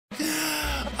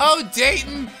Oh,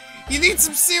 Dayton, you need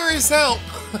some serious help.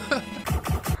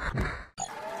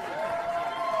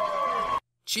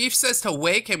 Chief says to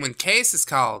wake him when case is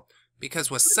called, because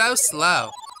we're so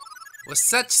slow. We're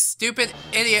such stupid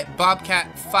idiot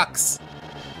Bobcat fucks.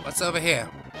 What's over here?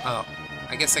 Oh,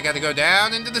 I guess I gotta go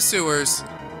down into the sewers,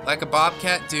 like a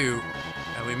Bobcat do.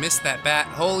 And we missed that bat.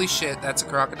 Holy shit, that's a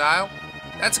crocodile?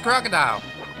 That's a crocodile.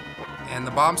 And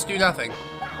the bombs do nothing.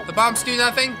 The bombs do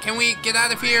nothing? Can we get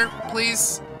out of here,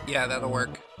 please? Yeah, that'll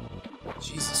work.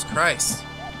 Jesus Christ.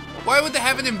 Why would they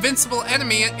have an invincible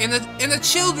enemy in a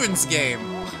children's game?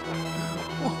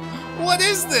 What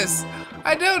is this?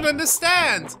 I don't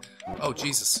understand. Oh,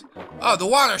 Jesus. Oh, the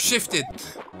water shifted.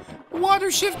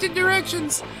 Water shifted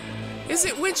directions. Is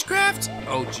it witchcraft?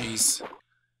 Oh, jeez.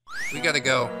 We gotta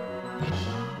go.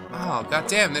 Oh,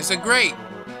 goddamn, there's a grate.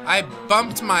 I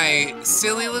bumped my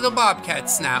silly little Bobcat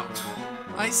snout.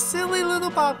 My silly little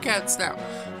Bobcat snout.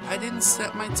 I didn't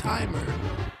set my timer.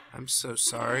 I'm so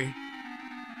sorry.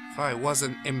 If I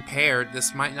wasn't impaired,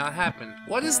 this might not happen.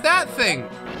 What is that thing?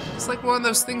 It's like one of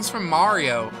those things from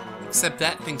Mario. Except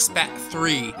that thing spat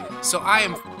 3. So I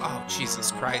am... Oh,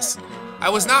 Jesus Christ. I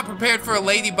was not prepared for a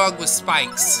ladybug with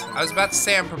spikes. I was about to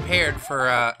say I'm prepared for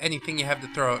anything you have to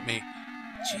throw at me.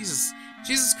 Jesus.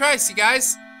 Jesus Christ, you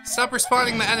guys. Stop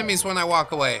respawning the enemies when I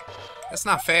walk away. That's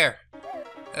not fair.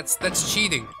 That's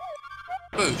cheating.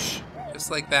 Boosh. Just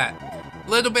like that.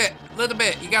 Little bit.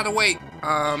 You gotta wait.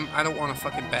 I don't want a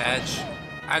fucking badge.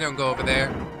 I don't go over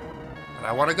there. But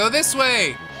I want to go this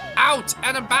way. Out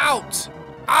and about.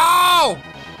 Oh!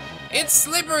 It's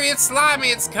slippery, it's slimy,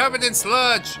 it's covered in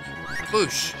sludge.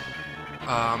 Boosh.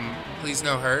 Please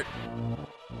no hurt.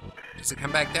 Does it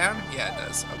come back down? Yeah, it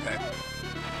does. Okay.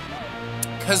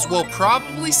 Because we'll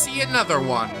probably see another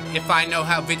one if I know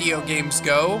how video games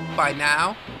go by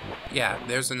now. Yeah,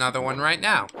 there's another one right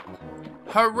now.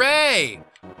 Hooray!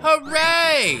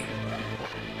 Hooray!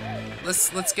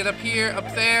 Let's get up here,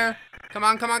 up there. Come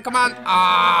on, come on, come on.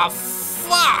 Ah,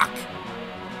 fuck!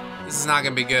 This is not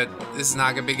gonna be good. This is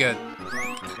not gonna be good.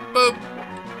 Boop.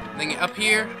 Then up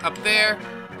here, up there.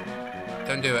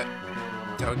 Don't do it.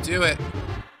 Don't do it.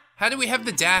 How do we have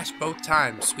the dash both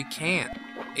times? We can't.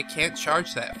 It can't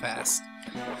charge that fast.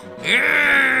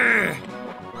 Urgh!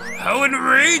 How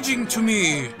enraging to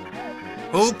me!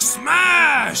 Hulk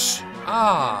smash!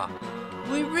 Ah,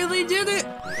 we really did it!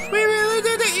 We really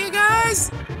did it, you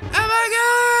guys! Oh my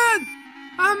god!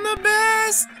 I'm the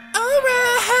best around!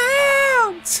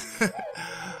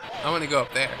 I want to go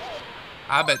up there.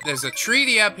 I bet there's a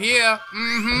treaty up here.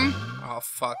 Mm-hmm. Oh,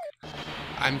 fuck.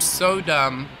 I'm so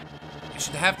dumb. I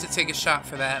should have to take a shot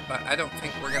for that, but I don't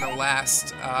think we're gonna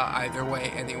last either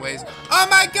way anyways. Oh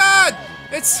my god!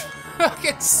 It's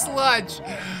fucking sludge.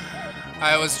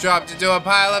 I was dropped into a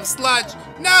pile of sludge.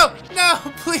 No! No!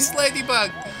 Please,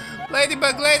 ladybug!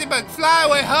 Ladybug, ladybug, fly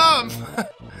away home!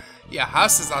 Your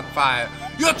house is on fire.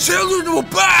 Your children will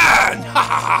burn!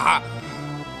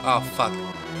 Oh, fuck.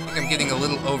 I think I'm getting a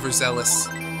little overzealous.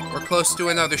 We're close to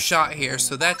another shot here,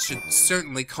 so that should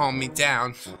certainly calm me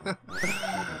down.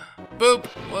 Boop.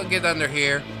 We'll get under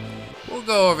here. We'll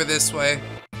go over this way.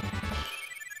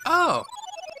 Oh.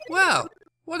 Well,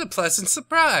 what a pleasant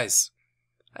surprise.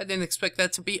 I didn't expect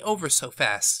that to be over so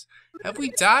fast. Have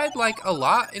we died, like, a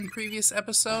lot in previous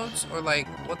episodes? Or, like,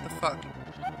 what the fuck?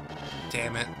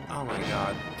 Damn it. Oh my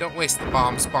god. Don't waste the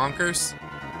bombs, Bonkers.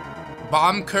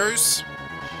 Bonkers?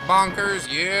 Bonkers,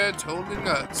 yeah, totally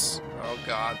nuts. Oh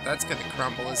god, that's gonna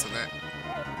crumble, isn't it?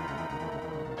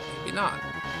 Maybe not.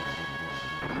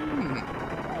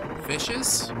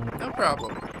 Fishes? No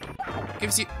problem.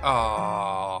 Gives you...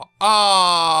 Oh.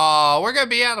 Oh, we're gonna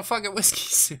be out of fucking whiskey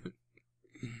soon.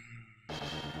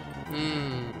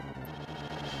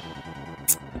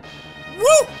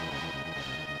 Woo!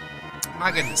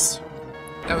 My goodness.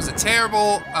 That was a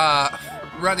terrible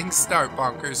running start,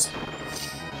 Bonkers.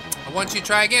 I want you to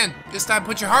try again. This time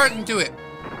put your heart into it.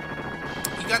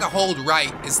 You gotta hold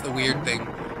right is the weird thing.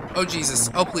 Oh Jesus.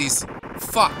 Oh please.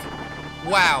 Fuck.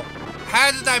 Wow.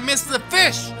 How did I miss the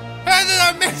fish? How did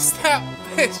I miss that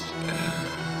fish?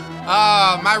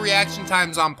 My reaction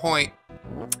time's on point.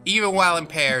 Even while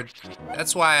impaired.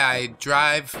 That's why I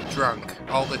drive drunk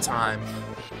all the time.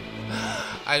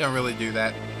 I don't really do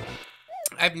that.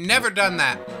 I've never done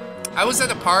that. I was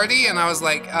at a party and I was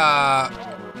like,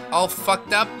 all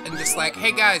fucked up and just like,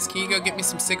 hey guys, can you go get me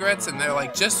some cigarettes? And they're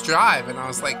like, just drive. And I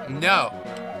was like, no,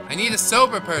 I need a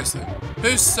sober person.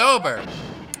 Who's sober?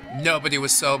 Nobody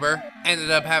was sober. Ended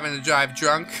up having to drive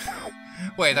drunk.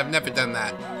 Wait, I've never done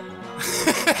that.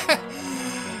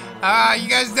 You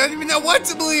guys don't even know what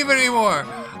to believe anymore.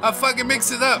 I'll fucking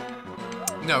mix it up.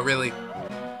 No, really.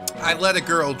 I let a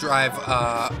girl drive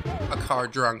a car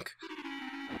drunk.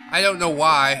 I don't know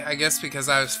why. I guess because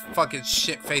I was fucking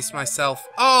shit-faced myself.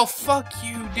 Oh, fuck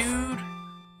you, dude.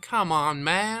 Come on,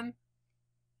 man.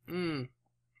 There's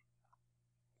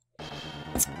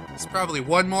probably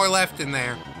one more left in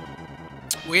there.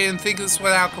 We didn't think this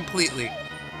one out completely.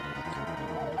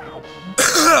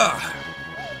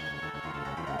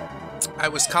 I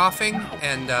was coughing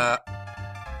and,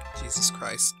 Jesus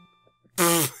Christ.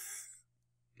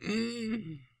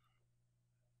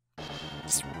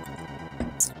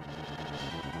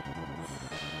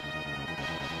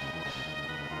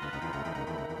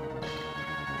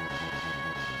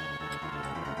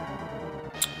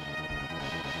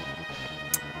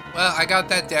 Well, I got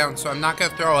that down, so I'm not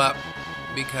gonna throw up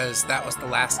because that was the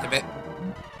last of it.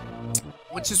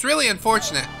 Which is really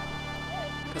unfortunate,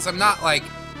 because I'm not, like,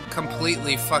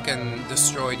 completely fucking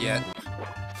destroyed yet.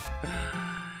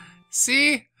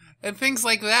 See? And things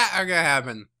like that are gonna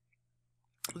happen.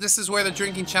 This is where the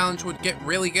drinking challenge would get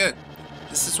really good.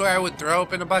 This is where I would throw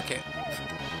up in a bucket.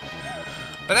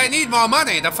 But I need more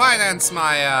money to finance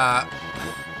my,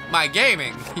 my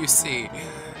gaming, you see.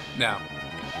 No.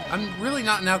 I'm really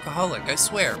not an alcoholic, I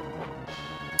swear.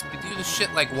 I do this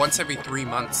shit like once every 3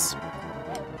 months.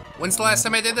 When's the last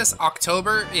time I did this?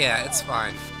 October? Yeah, it's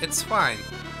fine. It's fine.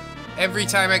 Every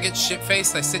time I get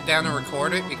shit-faced, I sit down and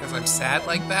record it because I'm sad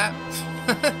like that.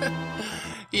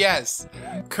 Yes.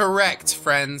 Correct,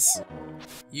 friends.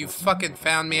 You fucking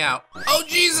found me out. Oh,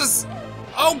 Jesus!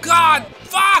 Oh, God!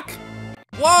 Fuck!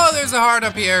 Whoa, there's a heart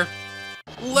up here.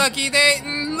 Lucky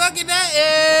Dayton! Lucky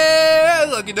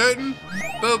Dayton! Lucky Dayton!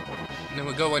 Boop. And then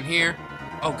we'll go in here.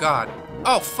 Oh, God.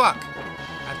 Oh, fuck.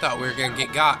 I thought we were gonna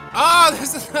get got. Oh,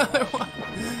 there's another one.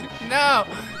 No.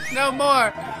 No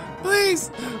more.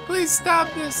 Please. Please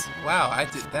stop this. Wow, I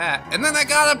did that. And then I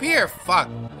got up here. Fuck.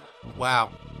 Wow.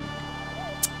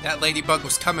 That ladybug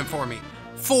was coming for me.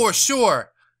 For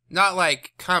sure. Not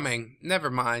like coming. Never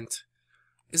mind.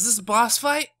 Is this a boss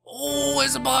fight? Oh,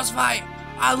 it's a boss fight.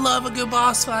 I love a good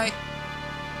boss fight.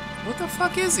 What the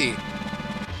fuck is he?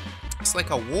 It's like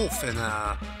a wolf in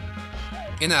a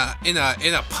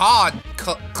pod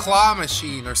claw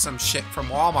machine or some shit from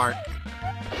Walmart.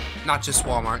 Not just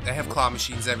Walmart. They have claw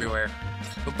machines everywhere.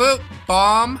 Boop boop.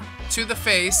 Bomb to the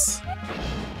face.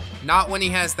 Not when he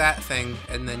has that thing,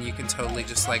 and then you can totally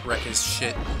just like wreck his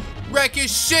shit. Wreck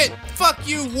his shit! Fuck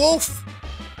you, wolf!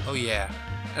 Oh yeah.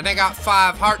 And I got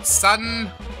 5 hearts,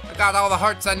 son. I got all the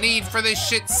hearts I need for this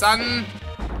shit, son.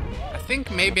 I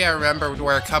think maybe I remembered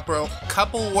where a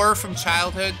couple were from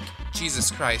childhood.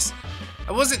 Jesus Christ.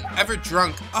 I wasn't ever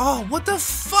drunk. Oh, what the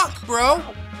fuck, bro?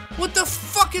 What the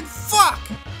fucking fuck?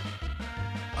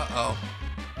 Uh-oh.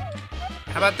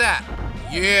 How about that?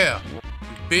 Yeah. You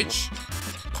bitch.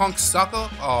 Punk sucker.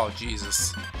 Oh,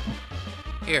 Jesus.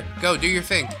 Here, go, do your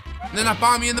thing. And then I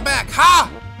bomb you in the back. Ha!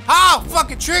 Ha!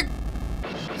 Fucking trick!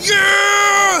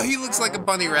 Yeah! He looks like a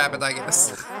bunny rabbit, I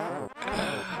guess.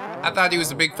 I thought he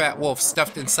was a big fat wolf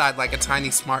stuffed inside like a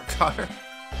tiny smart car.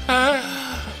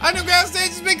 Underground stage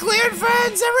has been cleared,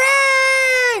 friends!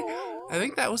 Hooray! I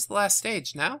think that was the last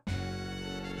stage, no?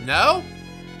 No?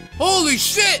 Holy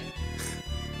shit!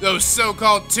 Those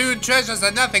so-called Toon treasures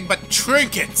are nothing but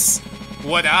trinkets.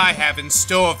 What I have in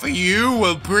store for you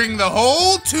will bring the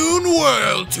whole Toon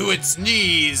world to its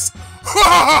knees.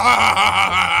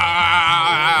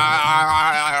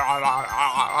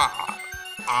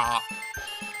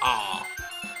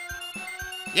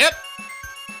 Yep.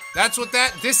 That's what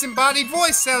that disembodied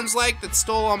voice sounds like that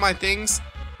stole all my things.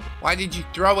 Why did you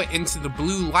throw it into the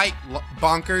blue light,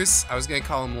 Bonkers? I was gonna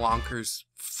call him Lonkers.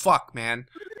 Fuck, man.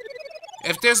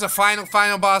 If there's a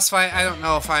final boss fight, I don't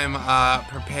know if I'm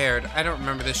prepared. I don't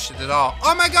remember this shit at all.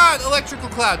 Oh my god, electrical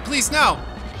cloud, please no.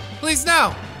 Please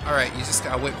no. All right, you just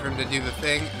gotta wait for him to do the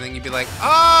thing, and then you'd be like,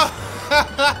 oh!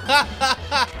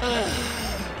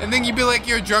 And then you'd be like,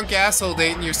 you're a drunk asshole,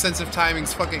 Dayton, your sense of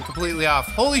timing's fucking completely off.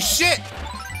 Holy shit!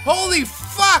 Holy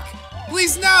fuck!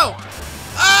 Please no!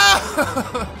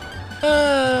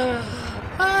 Oh!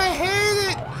 I hate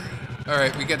it! All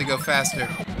right, we gotta go faster.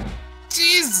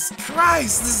 Jesus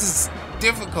Christ, this is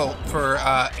difficult for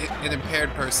an impaired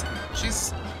person.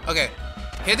 Jesus. Okay,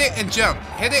 hit it and jump.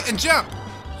 Hit it and jump.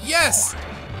 Yes.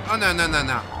 Oh no no no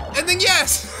no. And then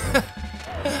yes.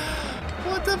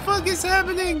 What the fuck is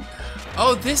happening?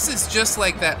 Oh, this is just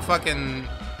like that fucking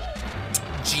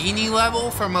genie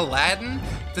level from Aladdin.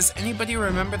 Does anybody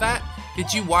remember that?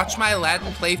 Did you watch my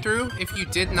Aladdin playthrough? If you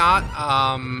did not,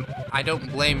 I don't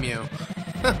blame you.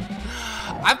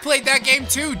 I played that game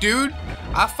too, dude.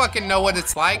 I fucking know what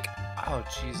it's like. Oh,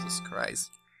 Jesus Christ.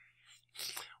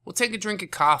 We'll take a drink of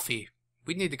coffee.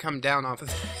 We need to come down off of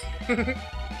this.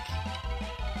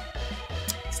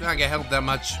 not gonna help that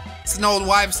much. It's an old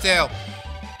wives' tale.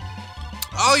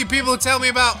 All you people who tell me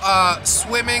about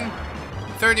swimming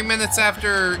 30 minutes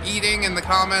after eating in the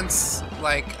comments,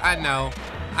 like, I know.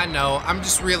 I'm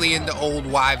just really into old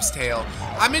wives' tale.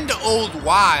 I'm into old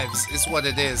wives, is what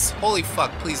it is. Holy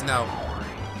fuck, please no.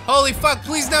 Holy fuck,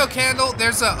 please no, Candle.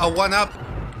 There's a one-up.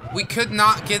 We could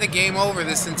not get a game over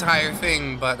this entire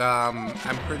thing, but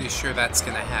I'm pretty sure that's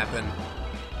gonna happen.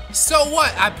 So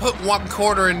what? I put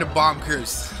 1/4 into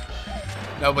Bonkers.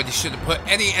 Nobody should have put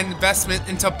any investment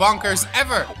into Bonkers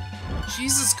ever.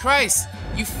 Jesus Christ,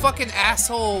 you fucking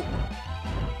asshole.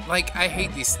 Like, I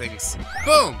hate these things.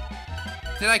 Boom.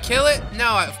 Did I kill it?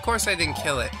 No, of course I didn't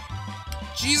kill it.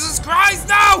 Jesus Christ,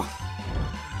 no!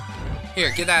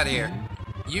 Here, get out of here.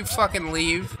 You fucking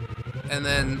leave. And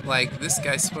then, like, this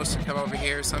guy's supposed to come over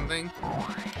here or something.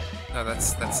 No,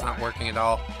 that's not working at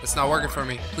all. It's not working for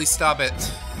me. Please stop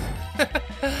it.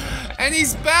 And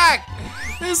he's back!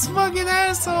 This fucking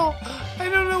asshole! I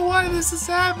don't know why this is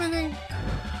happening.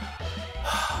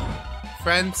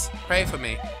 Friends, pray for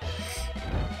me.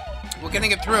 We're gonna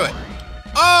get through it.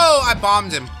 Oh, I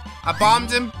bombed him. I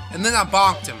bombed him, and then I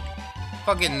bonked him.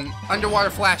 Fucking underwater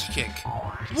flash kick.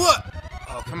 What?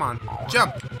 Oh, come on.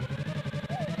 Jump.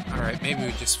 Alright, maybe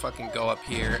we just fucking go up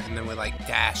here, and then we, like,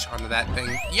 dash onto that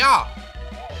thing. Yeah!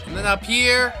 And then up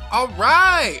here.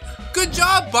 Alright! Good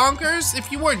job, Bonkers!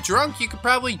 If you weren't drunk, you could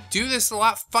probably do this a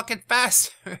lot fucking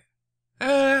faster.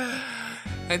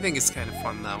 I think it's kind of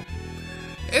fun, though.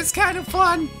 It's kind of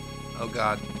fun! Oh,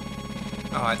 God.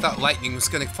 Oh, I thought lightning was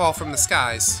gonna fall from the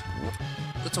skies.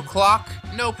 Little clock,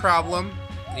 no problem.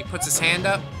 And he puts his hand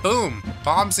up. Boom!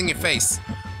 Bombs in your face.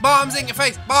 Bombs in your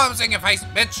face! Bombs in your face,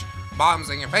 bitch! Bombs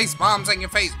in your face! Bombs in your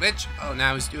face, bitch! Oh,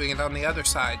 now he's doing it on the other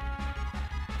side.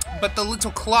 But the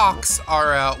little clocks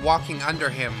are walking under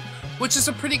him, which is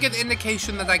a pretty good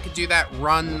indication that I could do that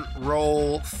run,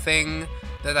 roll thing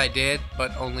that I did,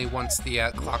 but only once the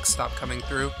clock stopped coming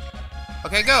through.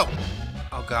 Okay, go!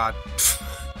 Oh, God.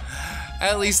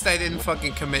 At least I didn't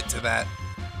fucking commit to that.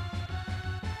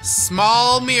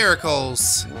 Small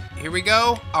miracles. Here we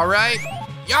go. Alright.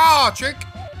 Yaw, trick!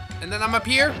 And then I'm up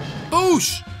here.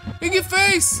 Boosh! In your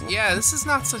face! Yeah, this is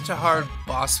not such a hard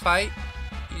boss fight.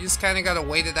 You just kind of gotta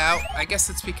wait it out. I guess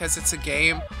it's because it's a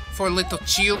game for little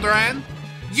children.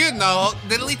 You know,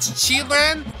 the little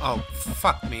children. Oh,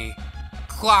 fuck me.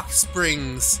 Clock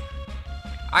springs.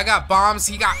 I got bombs,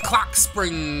 he got clock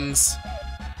springs.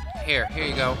 Here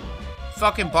you go.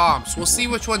 Fucking bombs. We'll see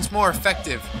which one's more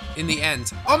effective in the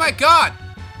end. Oh my God!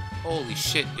 Holy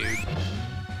shit, dude.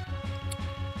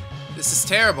 This is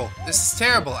terrible. This is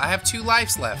terrible. I have 2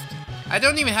 lives left. I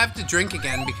don't even have to drink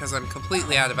again because I'm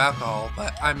completely out of alcohol,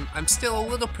 but I'm still a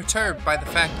little perturbed by the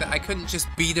fact that I couldn't just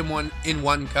beat him in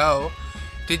one go.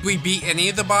 Did we beat any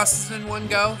of the bosses in one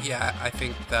go? Yeah, I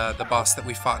think the boss that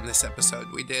we fought in this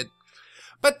episode we did.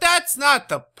 But that's not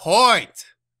the point!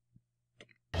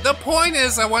 The point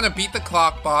is I want to beat the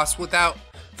clock boss without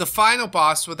the final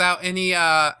boss without any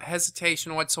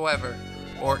hesitation whatsoever.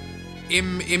 Or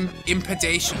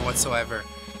impedation whatsoever.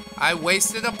 I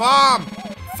wasted a bomb!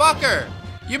 Fucker!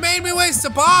 You made me waste a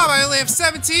bomb! I only have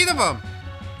 17 of them!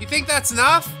 You think that's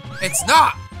enough? It's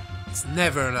not! It's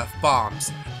never enough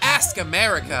bombs. Ask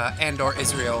America and/or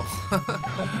Israel.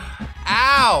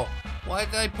 Ow! Why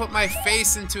did I put my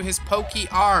face into his pokey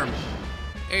arm?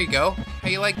 There you go. How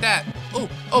you like that?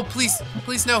 Oh,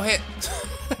 please no hit.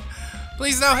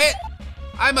 Please no hit.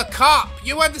 I'm a cop.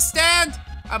 You understand?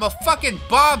 I'm a fucking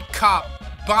Bob cop.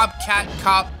 Bobcat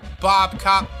cop. Bob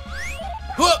cop.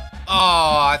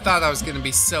 Oh, I thought I was gonna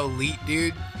be so elite,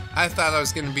 dude. I thought I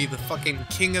was gonna be the fucking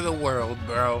king of the world,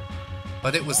 bro.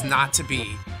 But it was not to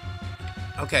be.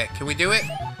 Okay, can we do it?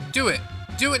 Do it.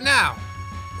 Do it now.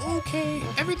 Okay,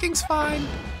 everything's fine.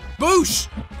 Boosh!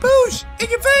 Boosh! In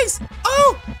your face!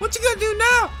 Oh! What you gonna do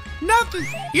now? Nothing!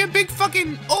 You're a big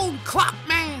fucking old clock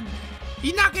man!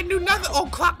 You're not gonna do nothing,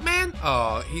 old clock man!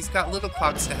 Oh, he's got little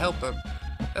clocks to help him.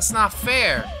 That's not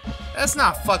fair. That's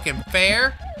not fucking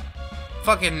fair.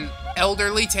 Fucking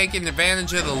elderly taking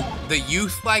advantage of the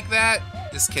youth like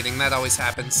that? Just kidding, that always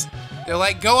happens. They're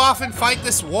like, go off and fight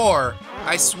this war.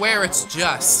 I swear it's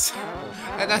just.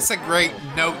 And that's a great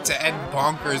note to end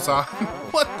Bonkers on.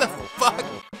 What the fuck?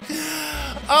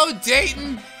 Oh,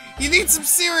 Dayton, you need some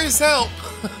serious help.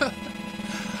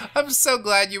 I'm so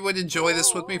glad you would enjoy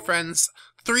this with me, friends.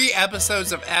 3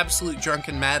 episodes of absolute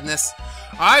drunken madness.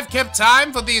 I've kept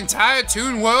time for the entire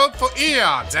Toon world for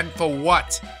eons, and for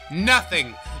what?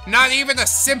 Nothing. Not even a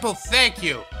simple thank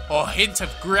you or hint of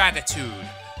gratitude.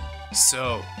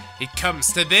 So, it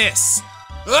comes to this.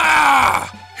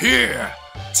 Ah! Here!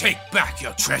 Take back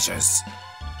your treasures.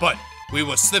 But we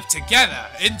will slip together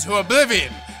into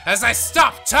oblivion as I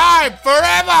stop time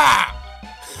forever!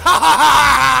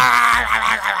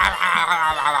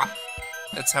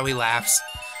 That's how he laughs.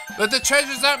 But the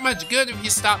treasures aren't much good if you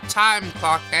stop time,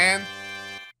 Clock Man.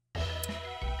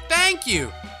 Thank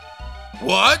you.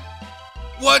 What?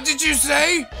 What did you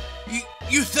say?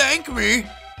 You thank me?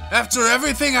 After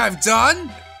everything I've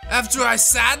done? After I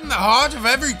sat in the heart of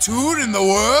every Toon in the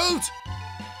world?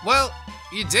 Well,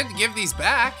 you did give these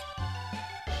back.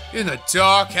 In a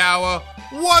dark hour,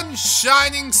 one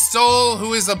shining soul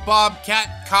who is a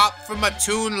Bobcat cop from a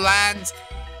Toon land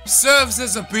serves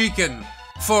as a beacon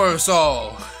for us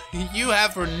all. You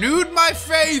have renewed my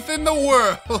faith in the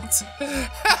world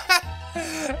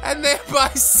and thereby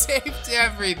saved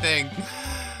everything.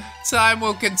 Time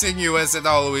will continue as it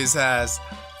always has.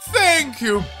 Thank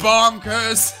you,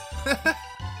 Bonkers.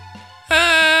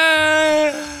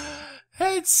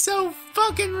 It's so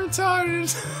fucking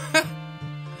retarded.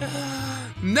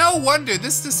 No wonder,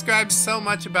 this describes so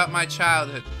much about my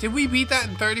childhood. Did we beat that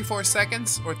in 34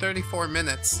 seconds or 34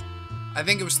 minutes? I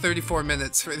think it was 34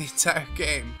 minutes for the entire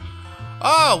game.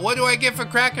 Oh, what do I get for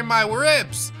cracking my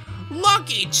ribs?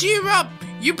 Lucky, cheer up!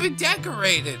 You've been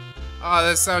decorated. Oh,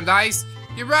 that's so nice.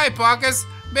 You're right, Bonkers.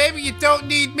 Maybe you don't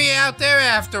need me out there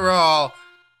after all.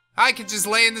 I could just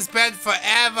lay in this bed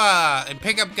forever and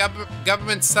pick up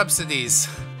government subsidies.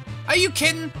 Are you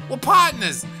kidding? We're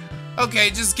partners. Okay,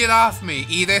 just get off me,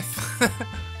 Edith.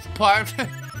 Partner.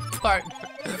 I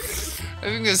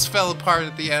think this fell apart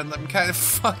at the end. I'm kind of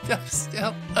fucked up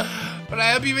still. But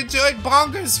I hope you've enjoyed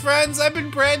Bonkers, friends. I've been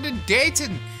Brandon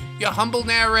Dayton, your humble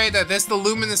narrator. This the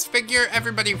luminous figure.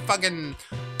 Everybody fucking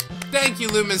thank you,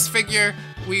 luminous figure.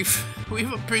 We've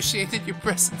appreciated your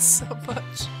presence so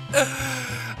much.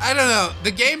 I don't know.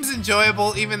 The game's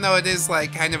enjoyable, even though it is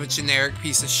like kind of a generic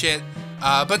piece of shit.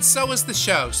 But so is the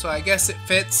show, so I guess it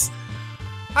fits.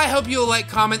 I hope you'll like,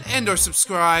 comment, and or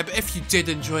subscribe if you did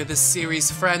enjoy this series,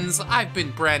 friends. I've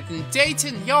been Brandon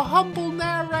Dayton, your humble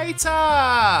narrator.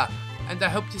 And I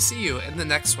hope to see you in the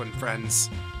next one, friends.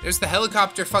 There's the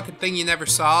helicopter fucking thing you never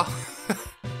saw.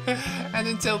 And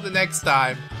until the next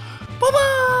time,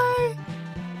 bye-bye!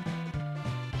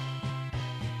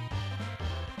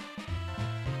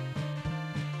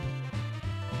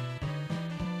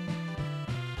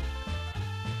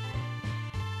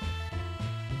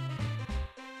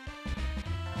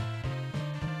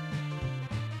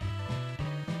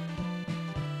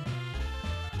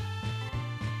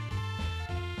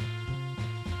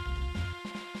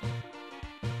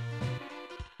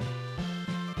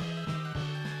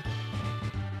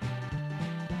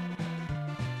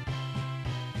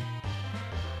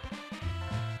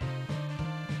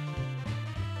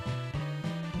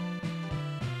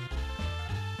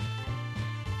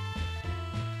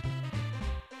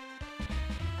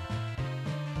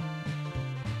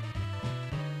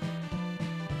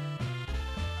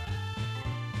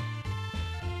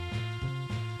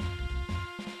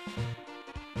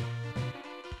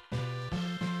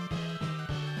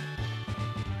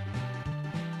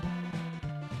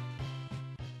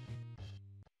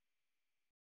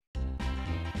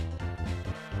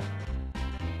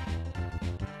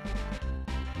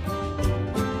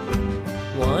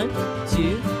 One,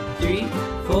 two, three,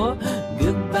 four.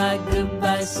 Goodbye,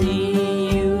 goodbye,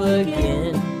 see you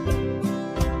again.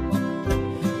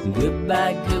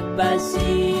 Goodbye, goodbye,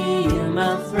 see you,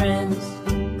 my friends.